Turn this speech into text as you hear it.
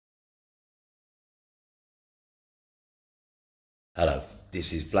Hello,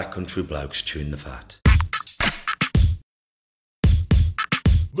 this is Black Country Blokes Chewing the Fat.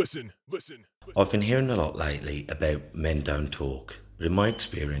 Listen. I've been hearing a lot lately about men don't talk, but in my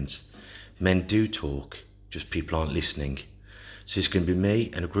experience, men do talk, just people aren't listening. So it's going to be me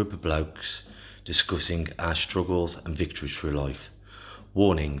and a group of blokes discussing our struggles and victories through life.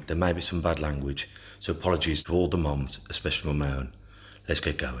 Warning, there may be some bad language, so apologies to all the mums, especially my own. Let's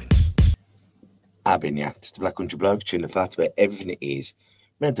get going. I've been it's the Black Country Blokes Chewing the Fat about everything it is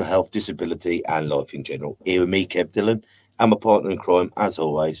mental health, disability, and life in general. Here with me, Kev Dillon, and my partner in crime, as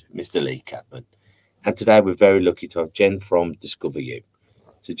always, Mr. Lee Catman. And today we're very lucky to have Jen from Discover You.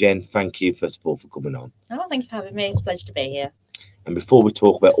 So, Jen, thank you first of all for coming on. Oh, thank you for having me. It's a pleasure to be here. And before we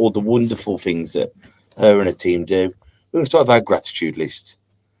talk about all the wonderful things that her and her team do, we're going to start with our gratitude list.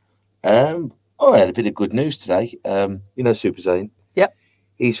 I had a bit of good news today. Super Zane. Yep.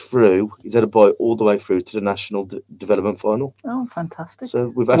 He's through. He's had a bite all the way through to the national development final. Oh, fantastic!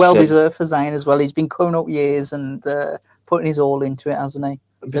 So we've well deserved for Zane as well. He's been coming up years and putting his all into it, hasn't he?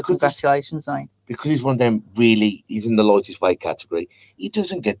 So congratulations, Zane. Because he's one of them really, he's in the lightest weight category. He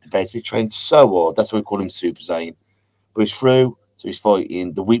doesn't get the best. He trains so hard. That's why we call him Super Zane. But he's through. So he's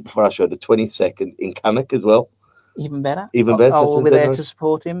fighting the week before our show, the 22nd in Cannock as well. Even better. Even better. I will be there to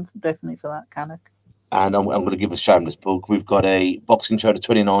support him, definitely, for that Cannock. And I'm going to give a shameless plug. We've got a boxing show the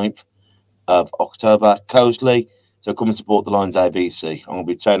 29th of October, Cosley. So come and support the Lions ABC. I'm going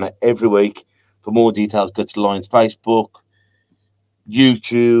to be saying that every week. For more details, go to the Lions Facebook,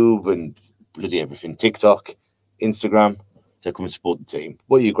 YouTube, and bloody everything. TikTok, Instagram. So come and support the team.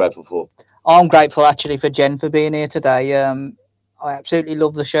 What are you grateful for? I'm grateful, actually, for Jen for being here today. I absolutely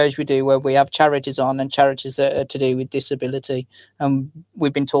love the shows we do where we have charities on and charities that are to do with disability. And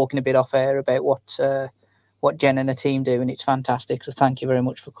we've been talking a bit off air about what Jen and her team do, and it's fantastic. So thank you very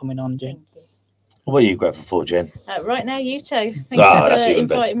much for coming on, Jen. What are you grateful for, Jen? Right now, you two. Thank you for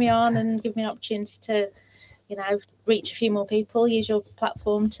inviting me on and giving me an opportunity to, reach a few more people, use your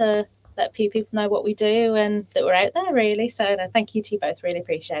platform to let a few people know what we do and that we're out there, really. So thank you to you both. Really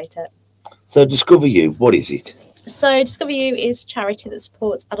appreciate it. So Discover You, what is it? So Discover You is a charity that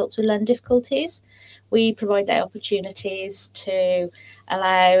supports adults with learning difficulties. We provide day opportunities to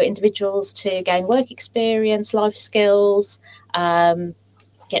allow individuals to gain work experience, life skills,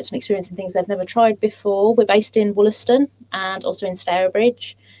 get some experience in things they've never tried before. We're based in Wollaston and also in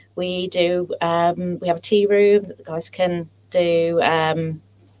Stourbridge. We have a tea room that the guys can do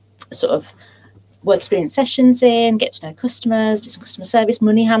sort of work experience sessions in, get to know customers, do some customer service,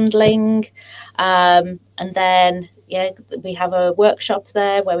 money handling. And then, we have a workshop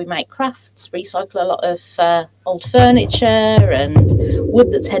there where we make crafts, recycle a lot of old furniture and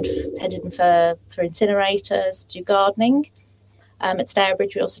wood that's headed for incinerators, do gardening. At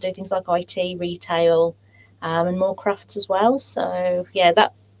Stourbridge, we also do things like IT, retail, and more crafts as well. So,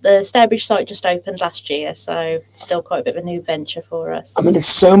 the Stourbridge site just opened last year, so it's still quite a bit of a new venture for us. I mean, there's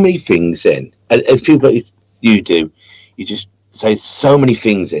so many things in. As people like you do, you just say so many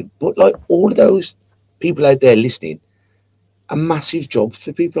things in. But like all of those people out there listening, are massive jobs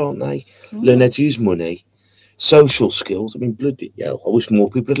for people, aren't they? Learn how to use money, social skills. I mean, bloody hell, I wish more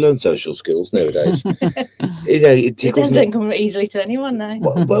people had learned social skills nowadays. It don't come easily to anyone now.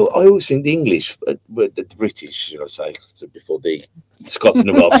 Well, I always think the English, the British, should I say, so before the Scots and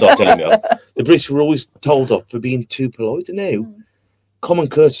the Welsh start telling me off, the British were always told off for being too polite. And now, common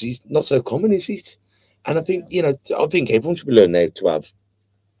courtesy is not so common, is it? And I think, I think everyone should be learning how to have,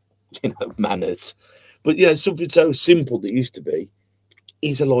 manners. But, something so simple that used to be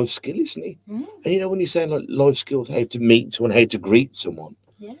is a life skill, isn't it? And, when you're saying like life skills, how to meet someone, how to greet someone.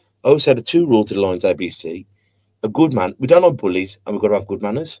 I always had a 2 rule to the Lions ABC. A good man, we don't like bullies, and we've got to have good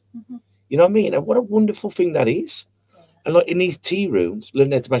manners. You know what I mean? And what a wonderful thing that is. And like in these tea rooms,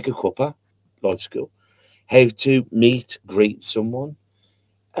 learn how to make a cuppa, life skill, how to meet, greet someone.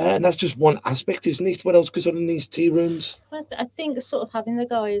 And that's just one aspect, isn't it? What else goes on in these tea rooms? I think sort of having the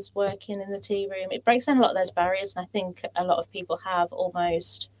guys working in the tea room, it breaks down a lot of those barriers. And I think a lot of people have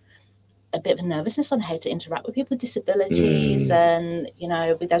almost a bit of a nervousness on how to interact with people with disabilities and,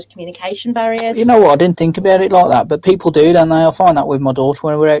 with those communication barriers. You know what? I didn't think about it like that, but people do, don't they? I find that with my daughter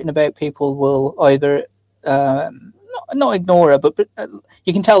when we're out and about, people will either not ignore her, but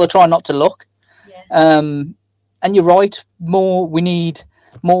you can tell they're trying not to look. And you're right. We need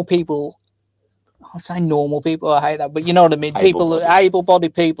more people. I say normal people. I hate that, but you know what I mean.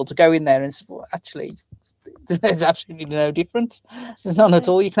 Able-bodied people to go in there and say, well, actually, there's absolutely no difference. There's none at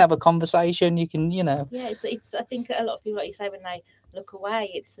all. You can have a conversation. You can, Yeah, it's. I think a lot of people, like you say, when they look away,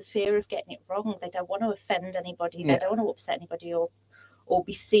 it's the fear of getting it wrong. They don't want to offend anybody. They don't want to upset anybody or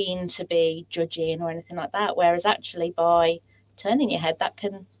be seen to be judging or anything like that. Whereas actually, by turn in your head that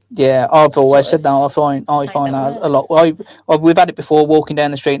can. Yeah, I've always said that. I find that that work. a lot. We've had it before, walking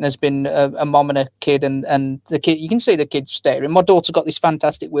down the street, and there's been a mom and a kid, and the kid, you can see the kid staring. My daughter got this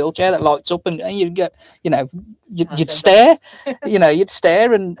fantastic wheelchair that lights up, and you get, you'd stare, you'd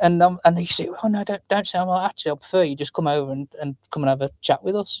stare, and you say, oh no, don't say. I'm like, actually, I prefer you just come over and come and have a chat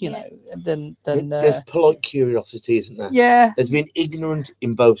with us, know. And then there's polite curiosity, isn't there? Yeah, there's been ignorant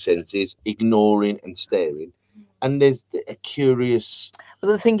in both senses, ignoring and staring, and there's a curious. But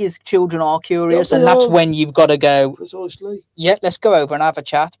the thing is, children are curious, Yeah, and that's when you've got to go. Precisely. Yeah, let's go over and have a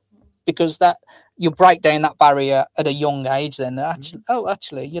chat, because that you break down that barrier at a young age. Then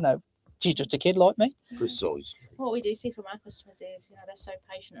actually, she's just a kid like me. Precisely. What we do see from our customers is, they're so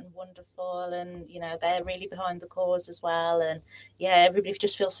patient and wonderful, and they're really behind the cause as well. And everybody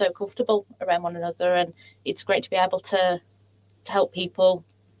just feels so comfortable around one another, and it's great to be able to help people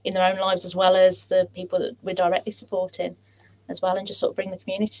in their own lives as well as the people that we're directly supporting as well, and just sort of bring the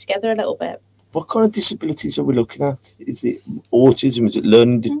community together a little bit. What kind of disabilities are we looking at? Is it autism? Is it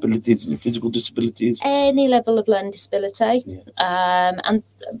learning disabilities? Is it physical disabilities? Any level of learning disability. And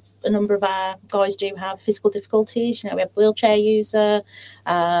a number of our guys do have physical difficulties. We have a wheelchair user,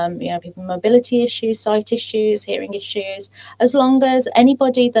 people with mobility issues, sight issues, hearing issues. As long as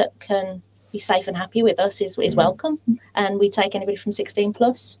anybody that can be safe and happy with us is welcome, and we take anybody from 16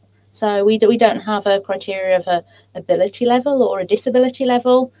 plus. So we don't have a criteria of a ability level or a disability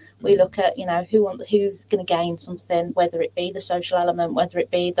level. We look at who's going to gain something, whether it be the social element, whether it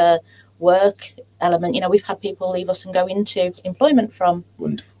be the work element. We've had people leave us and go into employment from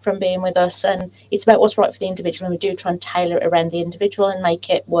being with us, and it's about what's right for the individual, and we do try and tailor it around the individual and make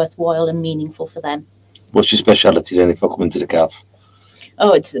it worthwhile and meaningful for them. What's your speciality then if I come into the cafe?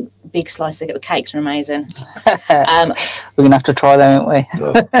 Oh, it's a big slice. The cakes are amazing. We're gonna have to try them, aren't we?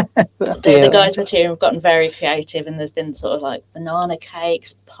 The guys in the team have gotten very creative, and there's been sort of like banana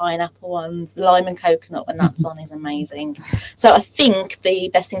cakes, pineapple ones, lime and coconut when that's on is amazing. So I think the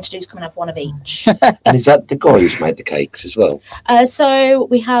best thing to do is come and have one of each. And is that the guy who's made the cakes as well? So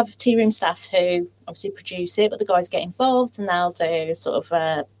we have tea room staff who obviously produce it, but the guys get involved, and they'll do sort of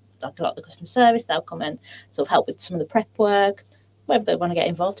like a lot of the customer service. They'll come and sort of help with some of the prep work, whatever they want to get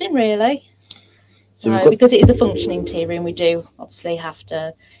involved in, really. So because it is a functioning tea room, we do obviously have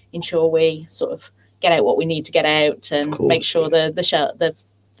to ensure we sort of get out what we need to get out, and make sure the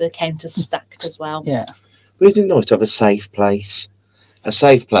counter's stacked as well. Yeah. But isn't it nice to have a safe place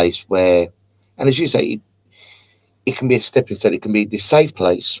where, and as you say, it can be a stepping stone. It can be this safe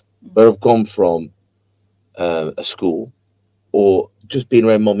place where I've gone from a school or just being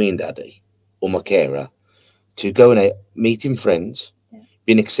around mommy and daddy or my carer to going out, meeting friends,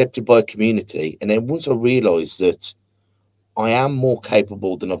 being accepted by a community. And then once I realise that I am more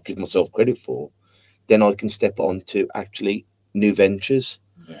capable than I've given myself credit for, then I can step on to actually new ventures.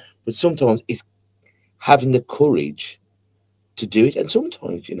 Yeah. But sometimes it's having the courage to do it. And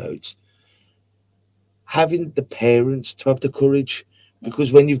sometimes, it's having the parents to have the courage,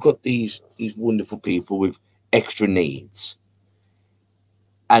 because when you've got these wonderful people with extra needs,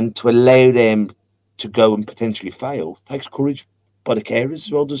 and to allow them to go and potentially fail takes courage by the carers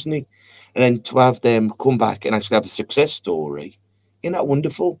as well, doesn't it? And then to have them come back and actually have a success story, isn't that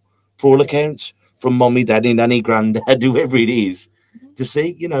wonderful? For all accounts, from mommy, daddy, nanny, granddad, whoever it is, to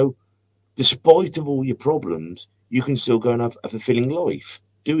see, despite of all your problems, you can still go and have a fulfilling life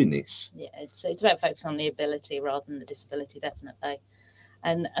doing this. Yeah, it's about focusing on the ability rather than the disability, definitely.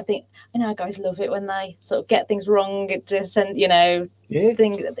 And I think our guys love it when they sort of get things wrong. It just have a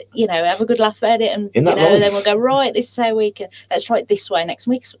good laugh at it, and then we'll go, right, this is how we can. Let's try it this way next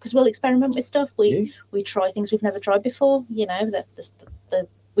week, because we'll experiment with stuff. We try things we've never tried before. We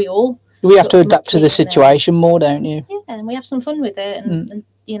have to adapt to the situation more, don't you? Yeah, and we have some fun with it, and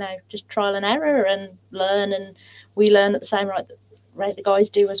just trial and error and learn, and we learn at the same rate the guys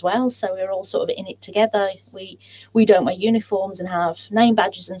do as well. So we're all sort of in it together. We don't wear uniforms and have name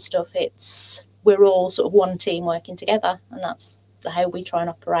badges and stuff. We're all sort of one team working together, and that's how we try and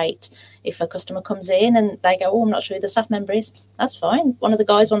operate. If a customer comes in and they go, oh, I'm not sure who the staff member is, that's fine. One of the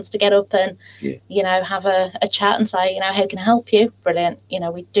guys wants to get up and have a chat and say, how can I help you? Brilliant.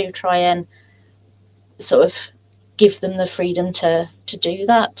 We do try and sort of give them the freedom to do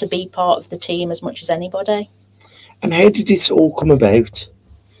that, to be part of the team as much as anybody. And how did this all come about?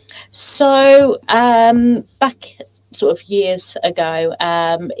 So back sort of years ago,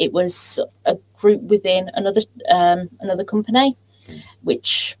 it was a group within another company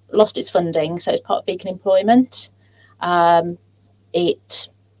which lost its funding. So it's part of Beacon Employment. It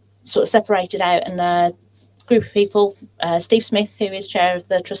sort of separated out, and group of people, Steve Smith, who is chair of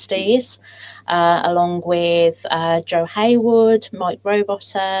the trustees, along with Joe Haywood, Mike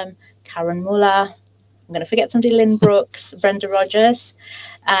Rowbottom, Karen Muller. I'm going to forget somebody, Lynn Brooks, Brenda Rogers.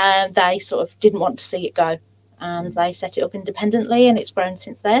 They sort of didn't want to see it go, and they set it up independently, and it's grown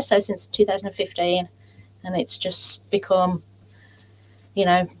since there. So since 2015, and it's just become, you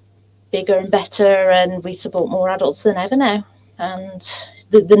know, bigger and better, and we support more adults than ever now, and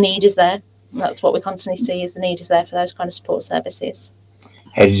the need is there. That's what we constantly see, is the need is there for those kind of support services.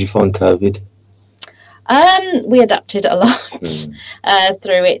 How did you find COVID? We adapted a lot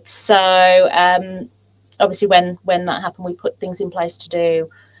through it. So obviously when that happened, we put things in place to do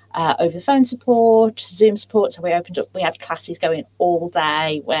over the phone support, Zoom support. So we had classes going all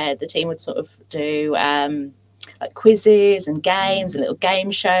day where the team would sort of do like quizzes and games and little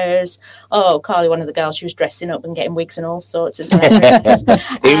game shows. Oh, Carly, one of the girls, she was dressing up and getting wigs and all sorts. It was hilarious.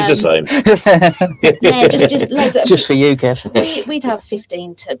 He was the same. Yeah, just loads of, just for you, Kev. We'd have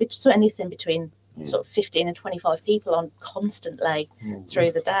 15 to so anything between sort of 15 and 25 people on constantly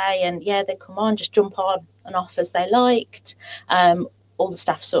through the day, and they'd come on, just jump on and off as they liked. All the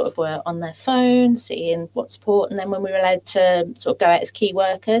staff sort of were on their phones seeing what support, and then when we were allowed to sort of go out as key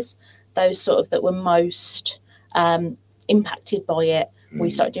workers, those sort of that were most impacted by it, we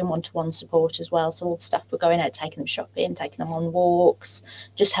started doing one-to-one support as well. So all the staff were going out, taking them shopping, taking them on walks,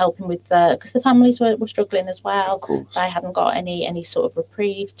 just helping with because the families were struggling as well. They hadn't got any sort of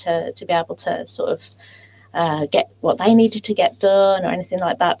reprieve to be able to sort of get what they needed to get done or anything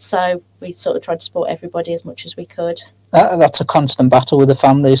like that. So we sort of tried to support everybody as much as we could. That's a constant battle with the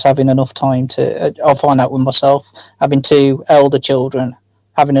families, having enough time to. I find that with myself, having 2 elder children,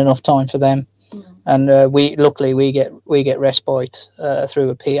 having enough time for them. And we get respite through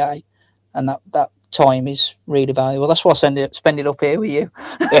a PA, and that time is really valuable. That's why I spend it up here with you.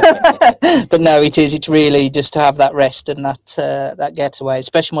 But no, it's really just to have that rest and that getaway.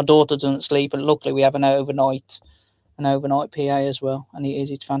 Especially my daughter doesn't sleep, and luckily we have an overnight PA as well, and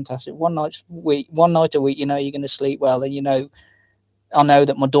it's fantastic. One night a week, you know you're going to sleep well, and I know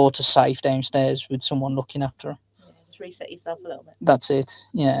that my daughter's safe downstairs with someone looking after her. Just reset yourself a little bit. That's it.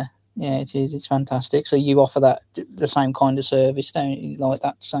 Yeah, it is. It's fantastic. So you offer that the same kind of service, don't you? Like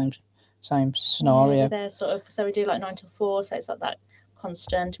that same scenario. Yeah, so we do like 9 till 4, so it's like that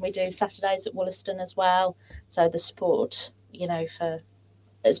constant. We do Saturdays at Wollaston as well. So the support, for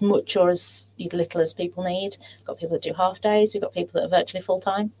as much or as little as people need. We've got people that do half days. We've got people that are virtually full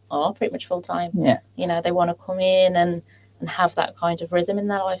time or pretty much full time. Yeah. They want to come in and have that kind of rhythm in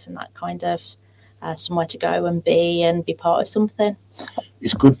their life and that kind of somewhere to go and be part of something.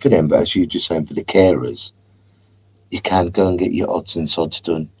 It's good for them, but as you were just saying, for the carers, you can go and get your odds and sods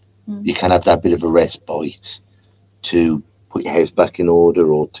done. You can have that bit of a respite to put your house back in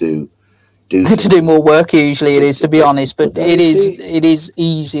order or to do to do more work. Usually it is, to be honest, but it is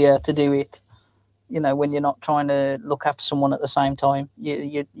easier to do it. When you're not trying to look after someone at the same time,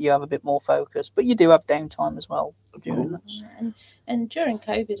 you have a bit more focus, but you do have downtime as well. And during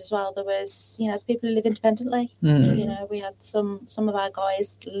COVID as well, there was, people who live independently. We had some of our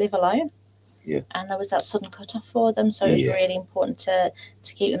guys live alone. Yeah. And there was that sudden cut off for them. So it was really important to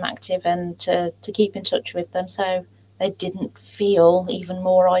keep them active and to keep in touch with them so they didn't feel even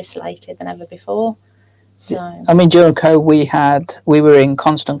more isolated than ever before. So I mean, during COVID, we were in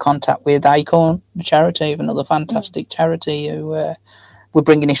constant contact with Acorn, the charity, another fantastic charity who were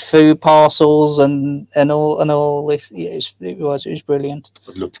bringing us food parcels and all this. It was brilliant.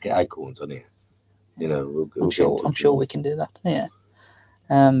 I'd love to get Acorns on here. I'm sure we can do that. Yeah.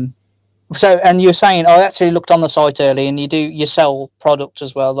 So, and you're saying, I actually looked on the site early, and you sell products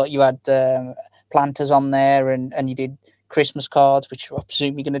as well. Like you had planters on there, and you did Christmas cards, which I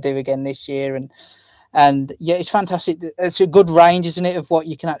presume you're going to do again this year. And yeah, it's fantastic. It's a good range, isn't it, of what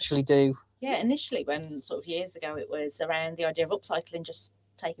you can actually do? Yeah, initially when sort of years ago, it was around the idea of upcycling, just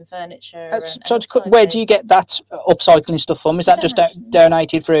taking furniture. Where do you get that upcycling stuff from? Is that just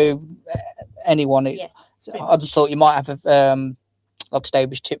donated through anyone? Yeah. I just thought you might have like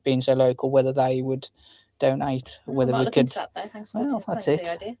Stourbridge Tip being so local, whether they would donate, or whether we could. That's it.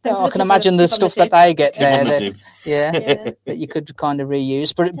 I can imagine the stuff that they get there. That you could kind of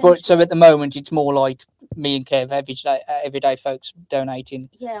reuse. But so at the moment, it's more like me and Kev, everyday folks donating.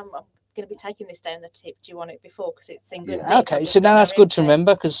 Yeah, I'm going to be taking this down the tip. Do you want it before? Because it's in good. Yeah. Okay, so now that's good to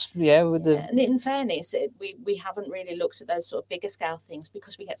remember because with the. And in fairness, we haven't really looked at those sort of bigger scale things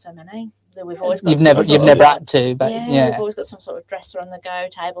because we get so many. We've always got you've never had to, but we've always got some sort of dresser on the go,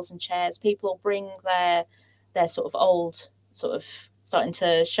 tables and chairs. People bring their sort of old, sort of starting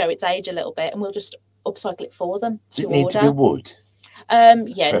to show its age a little bit, and we'll just upcycle it for them. Does it need to be wood?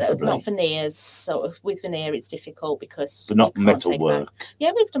 Yeah, Preferably. not veneers. Sort of with veneer, it's difficult because But not you can't metal take work. back.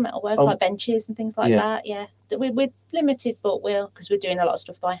 Yeah, we've done metal work Oh, like benches and things like yeah. that. Yeah, we're limited, but because we're doing a lot of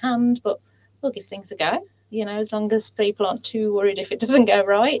stuff by hand, but we'll give things a go. You know, as long as people aren't too worried if it doesn't go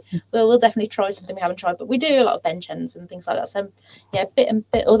right, we'll definitely try something we haven't tried. But we do a lot of bench ends and things like that. So yeah, bit and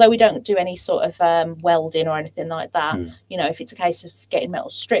bit. Although we don't do any sort of welding or anything like that. You know, if it's a case of getting metal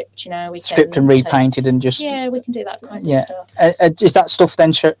stripped, you know, we stripped can and repainted and just yeah, we can do that kind yeah. of stuff. Is that stuff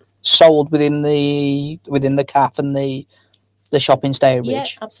then sold within the CAF and the shop in Stourbridge? Yeah,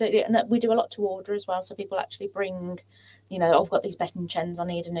 absolutely. And we do a lot to order as well. So people actually bring, you know, I've got these bench ends, I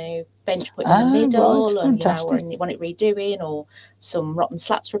need a new bench put in the middle, right. and Fantastic. you know, or you want it redoing, or some rotten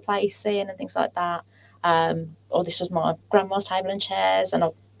slats replacing and things like that. Or this was my grandma's table and chairs, and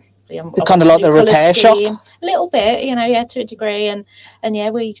They're kind of like the repair shop. A little bit, you know, yeah, to a degree, and yeah,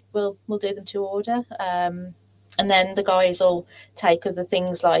 we'll do them to order. And then the guys will take other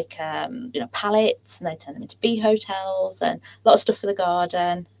things like, you know, pallets, and they turn them into bee hotels and a lot of stuff for the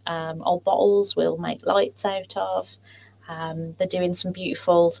garden. Old bottles we'll make lights out of. They're doing some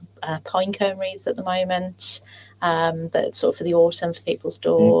beautiful pine cone wreaths at the moment, that sort of for the autumn for people's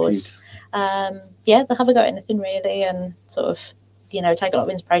doors. Yeah, they'll have a go at anything really, and sort of, you know, take a lot of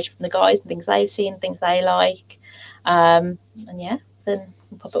inspiration from the guys and things they've seen, things they like. And yeah, then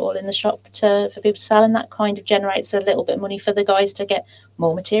we'll pop it all in the shop for people to sell, and that kind of generates a little bit of money for the guys to get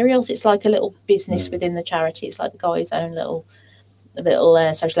more materials. It's like a little business within the charity. It's like the guys' own little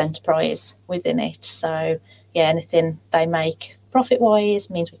social enterprise within it. So yeah, anything they make profit-wise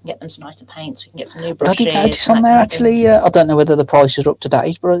means we can get them some nicer paints, we can get some new brushes. I did notice on there actually, I don't know whether the prices are up to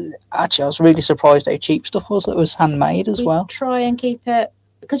date, but actually I was really surprised how cheap stuff was that was handmade as well. Try and keep it,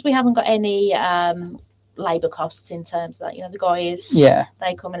 because we haven't got any labour costs in terms of that. You know, the guys,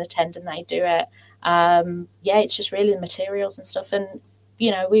 they come and attend and they do it. Yeah, it's just really the materials and stuff, and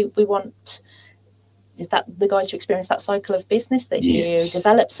you know, we want that the guys to experience that cycle of business, that you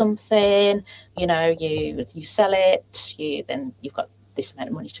develop something, you know, you sell it, you've got this amount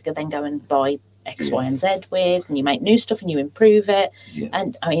of money to then go and buy X, Y, and Z with, and you make new stuff and you improve it.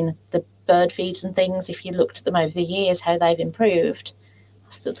 And I mean, the bird feeds and things, if you looked at them over the years, how they've improved,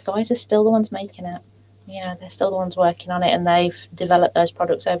 the guys are still the ones making it. Yeah, they're still the ones working on it, and they've developed those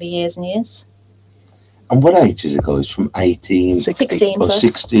products over years and years. And what age is it, guys? From 18? 16 or plus.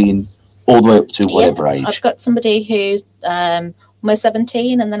 16, all the way up to whatever age? I've got somebody who's almost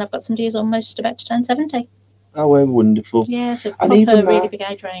 17, and then I've got somebody who's almost about to turn 70. Oh, well, wonderful. Yeah, so and even really big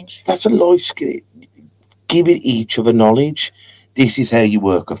age range. That's a life skill. Giving each other knowledge. This is how you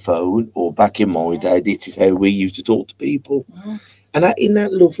work a phone, or back in my day, this is how we used to talk to people. And isn't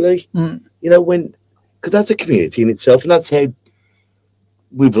that lovely? You know, because that's a community in itself, and that's how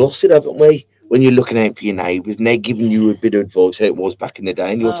we've lost it, haven't we? When you're looking out for your neighbours and they're giving you a bit of advice how it was back in the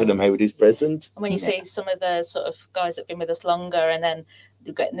day, and you're telling them how it is present. And when you see some of the sort of guys that have been with us longer, and then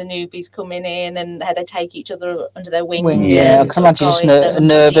you're getting the newbies coming in, and how they take each other under their wing. I can imagine it's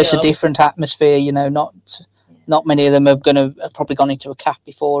nervous, a different atmosphere. You know, not many of them have probably gone into a CAF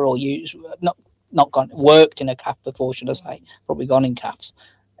before, or worked in a CAF before, should I say? Probably gone in CAFs.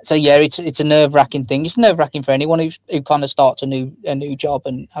 So yeah, it's a nerve-wracking thing. It's nerve-wracking for anyone who kind of starts a new job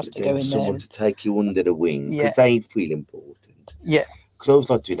and has to go in there. Someone to take you under the wing, because they feel important. Yeah. Because I was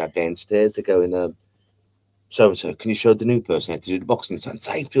like doing that downstairs. They're going, so-and-so, can you show the new person how to do the boxing stance?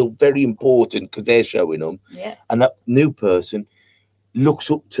 They feel very important because they're showing them. Yeah. And that new person looks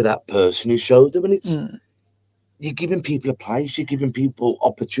up to that person who showed them, and it's you're giving people a place. You're giving people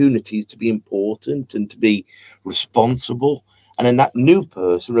opportunities to be important and to be responsible. And then that new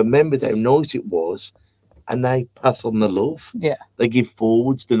person remembers how nice it was, and they pass on the love. Yeah. They give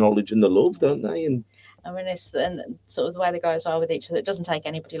forwards the knowledge and the love, don't they? And I mean, it's and sort of the way the guys are with each other. It doesn't take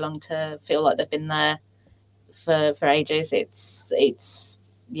anybody long to feel like they've been there for ages. It's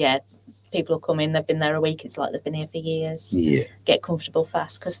people come in, they've been there a week, it's like they've been here for years. Yeah. Get comfortable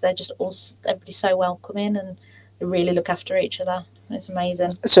fast, because they're just everybody's so welcoming, and they really look after each other. It's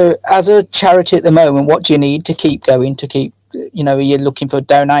amazing. So as a charity at the moment, what do you need to keep going, to keep, you know, are you looking for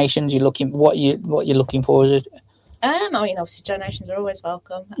donations? You're looking, what you're looking for? Is it? I mean, obviously donations are always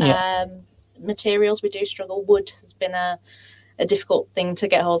welcome. Yeah. Materials, we do struggle. Wood has been a difficult thing to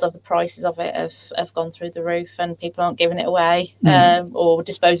get hold of. The prices of it have gone through the roof, and people aren't giving it away or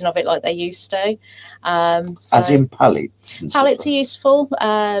disposing of it like they used to. As in pallets? Pallets are useful.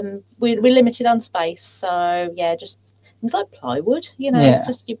 We're limited on space, so yeah, just things like plywood, Yeah.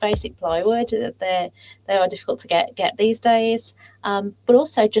 just your basic plywood. They are difficult to get these days. But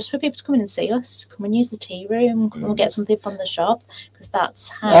also just for people to come in and see us, come and use the tea room, come and get something from the shop, because that's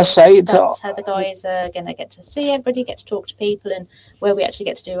how the guys are going to get to see everybody, get to talk to people, and where we actually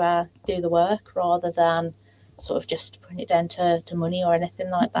get to do the work rather than sort of just putting it down to money or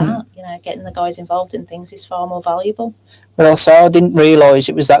anything like that. Getting the guys involved in things is far more valuable. But also, I didn't realise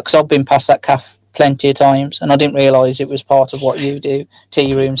it was that, because I've been past that cafe plenty of times, and I didn't realise it was part of what you do.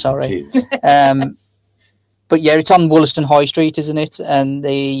 Tea room, sorry. But yeah, it's on Wollaston High Street, isn't it? And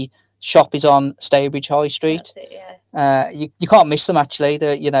the shop is on Stourbridge High Street. That's it, yeah. You can't miss them, actually.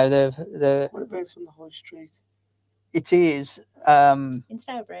 The What about on the High Street? It is in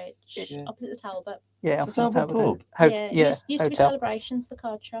Stourbridge, opposite the Talbot. Yeah, the Talbot pub. Used to be Celebrations, the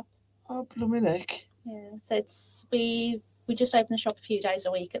card shop. Oh, blooming heck. Yeah, so we just open the shop a few days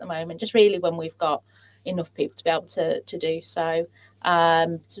a week at the moment, just really when we've got enough people to be able to do so.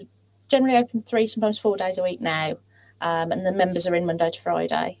 So generally open 3, sometimes 4 days a week now, and the members are in Monday to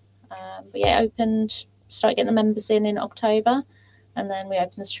Friday. But yeah, started getting the members in October, and then we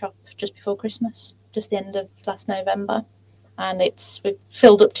opened the shop just before Christmas, just the end of last November, and we've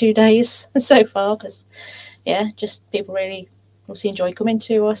filled up 2 days so far, because just people really obviously enjoy coming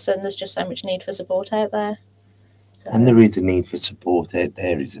to us, and there's just so much need for support out there. So, and there is a need for support out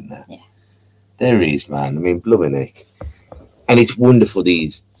there, isn't there? Yeah. There is, man. I mean, blooming heck. And it's wonderful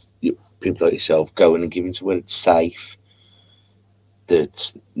these people like yourself going and giving somewhere that's safe,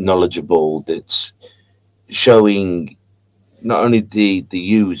 that's knowledgeable, that's showing not only the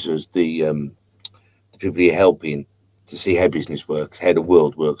users, the people you're helping to see how business works, how the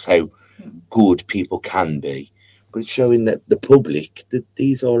world works, how good people can be, but it's showing that the public that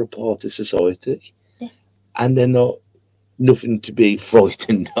these are a part of society, and they're not nothing to be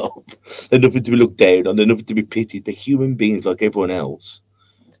frightened of. They're nothing to be looked down on. They're nothing to be pitied. They're human beings like everyone else.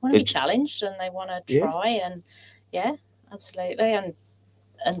 They want to be challenged, and they want to try, and absolutely, and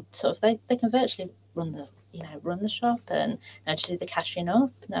sort of they can virtually run the shop and know to do the cashing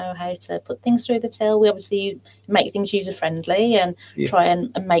up, know how to put things through the till. We obviously make things user friendly and try and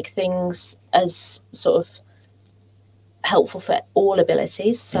make things as sort of helpful for all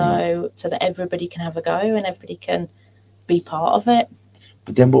abilities, so that everybody can have a go and everybody can be part of it.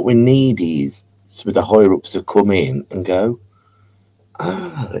 But then what we need is some of the higher ups to come in and go,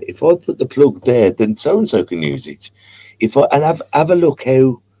 if I put the plug there, then so and so can use it. Have a look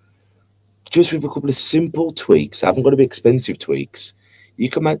how, just with a couple of simple tweaks, haven't got to be expensive tweaks, you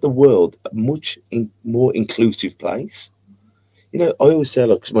can make the world a much more inclusive place. I always say,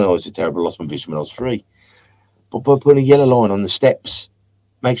 because my eyes are terrible, I lost my vision when I was 3. But by putting a yellow line on the steps,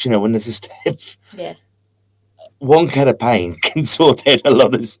 makes you know when there's a step. Yeah. One can of paint can sort out a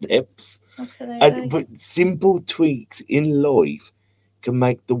lot of steps. Absolutely. But simple tweaks in life can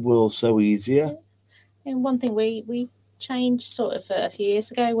make the world so easier. Yeah. And one thing we changed sort of a few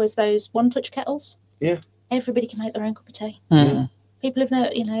years ago was those one-touch kettles. Yeah. Everybody can make their own cup of tea. Mm. People have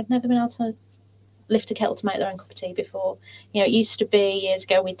never been able to lift a kettle to make their own cup of tea before. It used to be years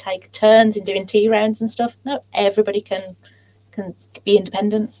ago we'd take turns in doing tea rounds and stuff. No, everybody can be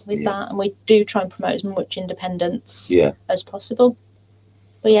independent with that, and we do try and promote as much independence as possible.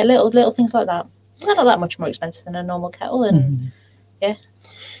 But little things like that. They're not that much more expensive than a normal kettle, and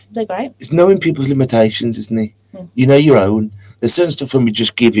they're great. It's knowing people's limitations, isn't it? You know your own. There's certain stuff when we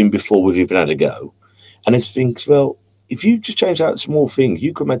just give in before we've even had a go, and it's things. Well, if you just change that small thing,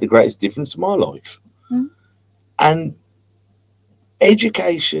 you could make the greatest difference to my life. And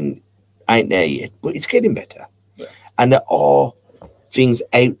education ain't there yet, but it's getting better. Yeah. And there are things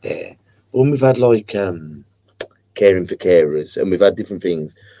out there. When we've had like caring for carers, and we've had different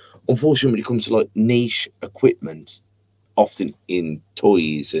things, unfortunately, when it comes to like niche equipment, often in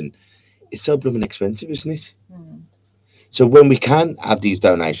toys, and it's so blooming expensive, isn't it? So when we can have these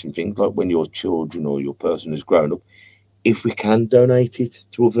donation things, like when your children or your person has grown up, if we can donate it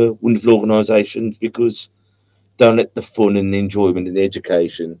to other wonderful organisations, because don't let the fun and the enjoyment and the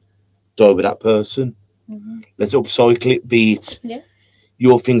education die with that person. Let's upcycle it, be it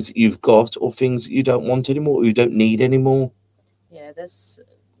your things that you've got or things that you don't want anymore or you don't need anymore. Yeah, let's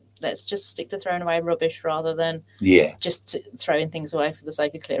just stick to throwing away rubbish rather than just throwing things away for the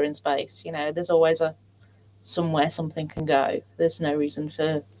sake of clearing space. There's always somewhere something can go. There's no reason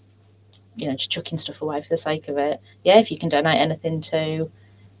for just chucking stuff away for the sake of it. If you can donate anything to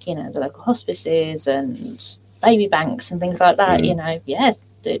the local hospices and baby banks and things like that,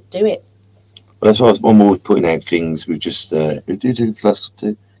 do it. Well, that's why when we're putting out things, we just we do last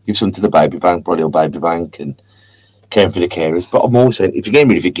to give some to the baby bank, Brodie Baby Bank, and caring for the carers. But I'm always saying, if you're getting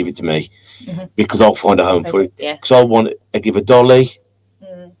rid of it, give it to me, because I'll find a home for it. Yeah. Because I give a dolly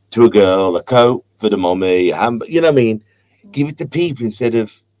to a girl, a coat for the mummy, you know what I mean? Give it to people instead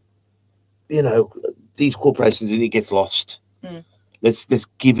of, these corporations, and it gets lost. Let's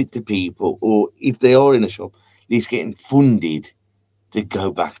give it to people, or if they are in a shop, at least getting funded to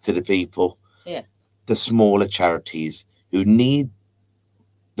go back to the people. Yeah. The smaller charities who need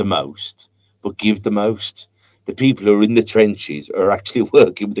the most, but give the most. The people who are in the trenches are actually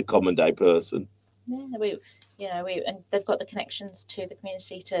working with the common day person. Yeah, and they've got the connections to the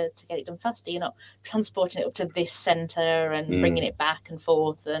community to get it done faster. You're not transporting it up to this centre and bringing it back and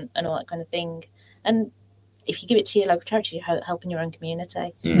forth and all that kind of thing. And if you give it to your local charity, you're helping your own community.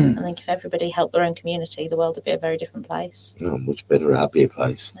 I think if everybody helped their own community, the world would be a very different place. Oh, much better, a happier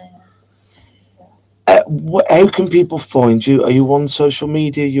place. How can people find you? Are you on social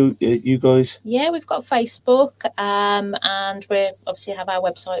media, you guys? Yeah, we've got Facebook, and we obviously have our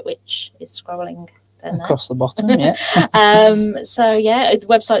website, which is scrolling across the bottom. Yeah. So yeah, the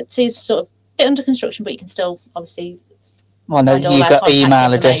website is sort of a bit under construction, but you can still obviously. I know you've got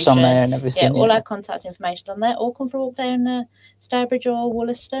email address on there and everything. Yeah, all our contact information on there. Or come for a walk down Stourbridge or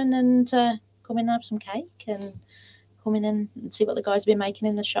Wollaston and come in and have some cake and come in and see what the guys have been making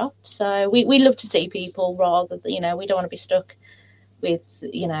in the shop. So we love to see people rather than, we don't want to be stuck with,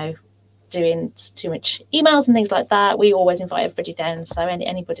 doing too much emails and things like that. We always invite everybody down. So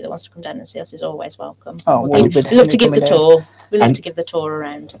anybody that wants to come down and see us is always welcome. Oh, we love to give the tour. We love to give the tour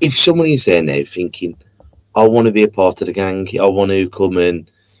around. If someone is there now thinking, I want to be a part of the gang, I want to come and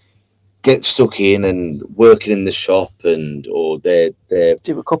get stuck in and working in the shop, or they're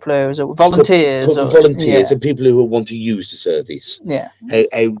do a couple of hours, or volunteers, and people who want to use the service. Yeah.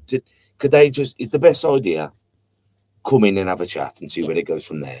 Could they just? It's the best idea. Come in and have a chat and see where it goes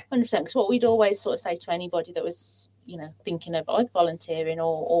from there. 100%. Because what we'd always sort of say to anybody that was, thinking of either volunteering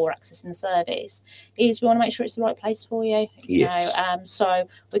or accessing the service is we want to make sure it's the right place for you. Yes. So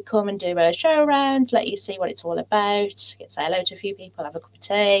we come and do a show around, let you see what it's all about, get to say hello to a few people, have a cup of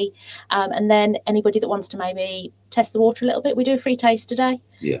tea, and then anybody that wants to maybe test the water a little bit, we do a free taster day.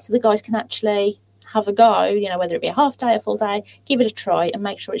 Yeah. So the guys can actually have a go, whether it be a half day, a full day, give it a try and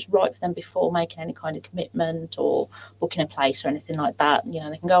make sure it's right for them before making any kind of commitment or booking a place or anything like that.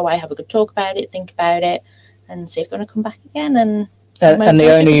 They can go away, have a good talk about it, think about it, and see if they want to come back again. And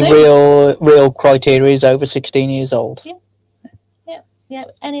the only real criteria is over 16 years old. Yeah.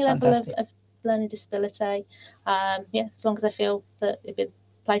 Any level of learning disability. As long as they feel that if it's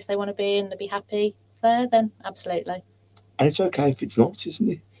a place they want to be and they'll be happy there, then absolutely. And it's okay if it's not, isn't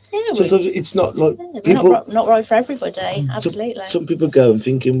it? Yeah, sometimes it's not like people. Not right for everybody. Absolutely. Some people go and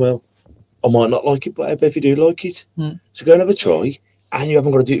thinking, well, I might not like it, but I bet if you do like it, so go and have a try, and you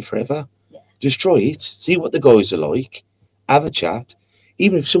haven't got to do it forever. Yeah. Just try it, see what the guys are like, have a chat,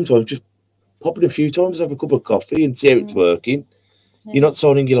 even if sometimes just pop in a few times, have a cup of coffee, and see how it's working. Yeah. You're not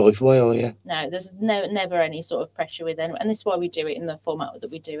signing your life away, are you? No, there's never any sort of pressure with them. And this is why we do it in the format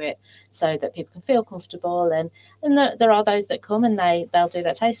that we do it, so that people can feel comfortable. And there are those that come and they'll do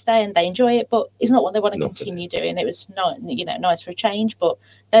their taste day and they enjoy it, but it's not what they want to continue doing. It was not, nice for a change, but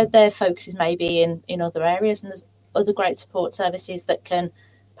their focus is maybe in other areas. And there's other great support services that can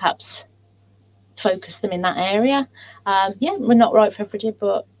perhaps focus them in that area. We're not right for everybody,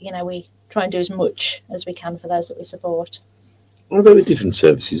 but, we try and do as much as we can for those that we support. What about with different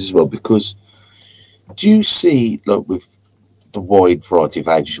services as well? Because do you see, like with the wide variety of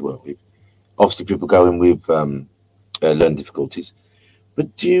ages you work with, obviously people go in with learning difficulties,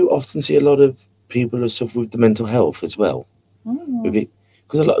 but do you often see a lot of people who suffer with the mental health as well? With it?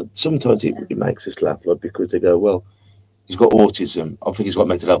 Because sometimes it makes us laugh, like, because they go, well, he's got autism. I think he's got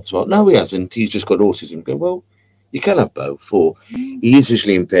mental health as well. No, he hasn't. He's just got autism. Go, well, you can have both. Or he is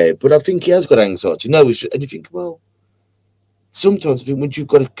visually impaired, but I think he has got anxiety. No, and you think, well, sometimes I think when you've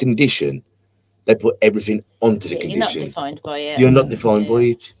got a condition, they put everything onto the condition. You're not defined by it. You're not defined by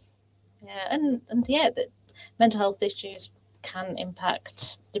it. Yeah, and the mental health issues can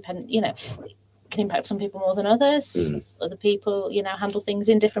impact, can impact some people more than others. Other people, handle things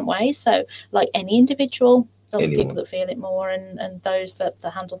in different ways. So, like any individual, there'll be people that feel it more, and those that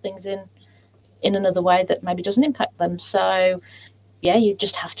handle things in another way that maybe doesn't impact them. So, you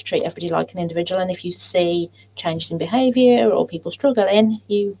just have to treat everybody like an individual. And if you see changes in behaviour or people struggling,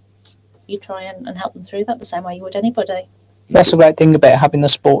 you try and help them through that the same way you would anybody. That's a great thing about having the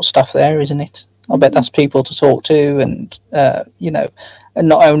sports staff there, isn't it? I bet that's people to talk to, and and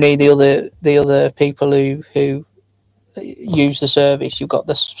not only the other people who use the service. You've got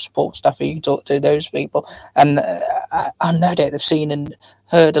the support staff who you can talk to, those people, and I no doubt they've seen and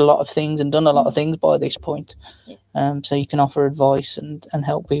heard a lot of things and done a lot of things by this point. Yeah. So you can offer advice and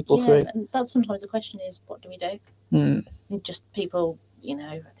help people through. And that's sometimes the question is, what do we do? Just people,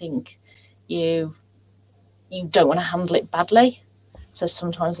 I think you don't want to handle it badly. So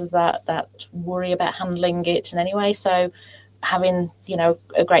sometimes there's that worry about handling it in any way. So having,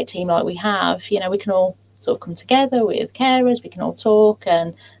 a great team like we have, we can all sort of come together with carers, we can all talk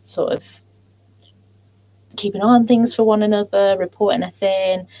and sort of keep an eye on things for one another, report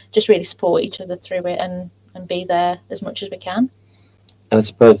anything, just really support each other through it and be there as much as we can. And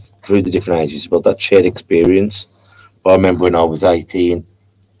it's both through the different ages, but that shared experience. I remember when I was 18,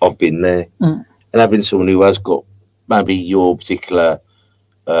 I've been there, and having someone who has got maybe your particular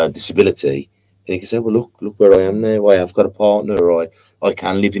disability, and you can say, well, look where I am now. I have got a partner, or I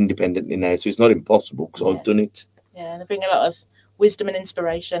can live independently now. So it's not impossible because I've done it. Yeah, and they bring a lot of wisdom and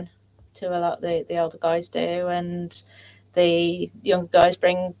inspiration to a lot the older guys do, and the younger guys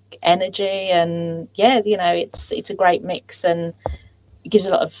bring energy, and it's a great mix, and it gives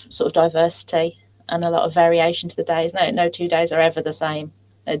a lot of sort of diversity and a lot of variation to the days. No 2 days are ever the same,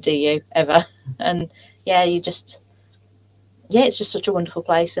 do you ever? And it's just such a wonderful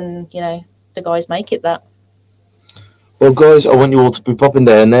place, and the guys make it that. Well, guys, I want you all to be popping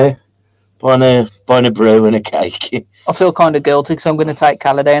down there, buying a brew and a cake. I feel kind of guilty because I'm going to take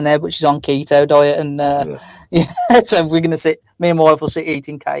Calla down there, but she's on keto diet, and so we're going to sit. Me and my wife will sit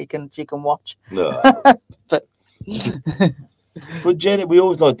eating cake, and she can watch. No. But Jenny, we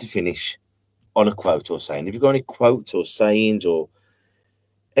always like to finish on a quote or saying. Have you got any quotes or sayings or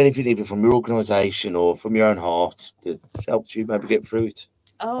anything, either from your organisation or from your own heart, that helped you maybe get through it?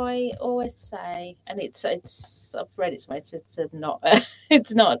 I always say, and it's I've read it somewhere. It's not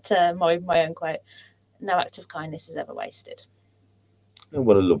it's not my own quote. No act of kindness is ever wasted. And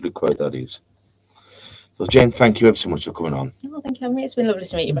what a lovely quote that is. So, Jen, thank you ever so much for coming on. Oh, thank you for having me. It's been lovely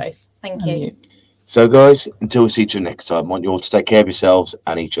to meet you both. Thank you. So, guys, until we see you next time, I want you all to take care of yourselves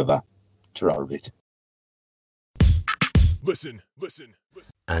and each other. Ta-ra a bit. Listen.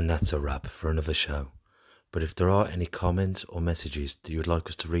 And that's a wrap for another show. But if there are any comments or messages that you would like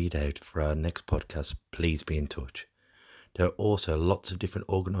us to read out for our next podcast, please be in touch. There are also lots of different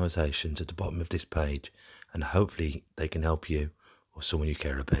organisations at the bottom of this page, and hopefully they can help you or someone you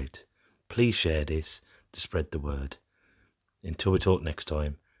care about. Please share this to spread the word. Until we talk next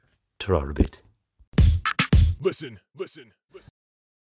time, ta-ra a bit. Listen.